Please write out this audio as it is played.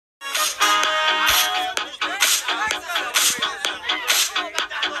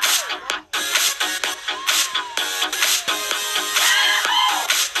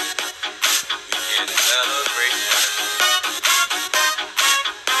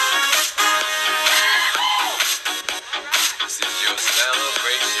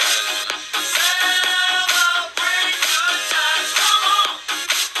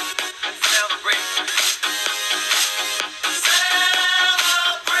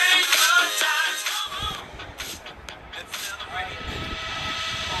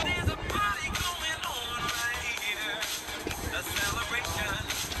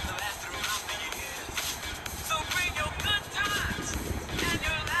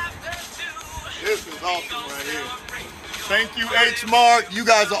awesome right here. Thank you, Hmart. You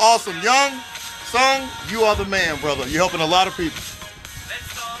guys are awesome. Young, Sung, you are the man, brother. You're helping a lot of people.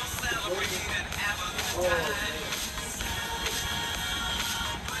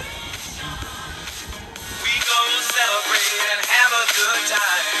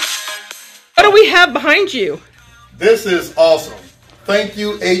 What do we have behind you? This is awesome. Thank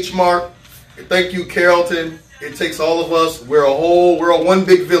you, Hmart. Thank you, Carrollton. It takes all of us. We're a one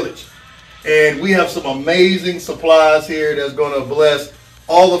big village. And we have some amazing supplies here that's going to bless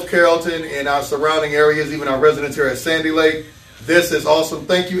all of Carrollton and our surrounding areas, even our residents here at Sandy Lake. This is awesome.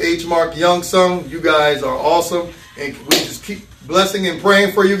 Thank you, Hmart, Young Sung. You guys are awesome. And we just keep blessing and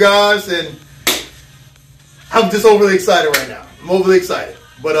praying for you guys. And I'm just overly excited right now. I'm overly excited.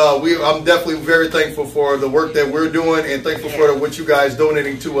 But I'm definitely very thankful for the work that we're doing and thankful for what you guys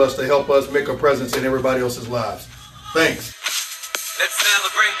donating to us to help us make a presence in everybody else's lives. Thanks. Let's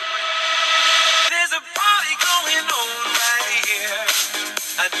celebrate. There's a party going on right here.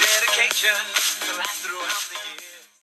 A dedication to last throughout the year.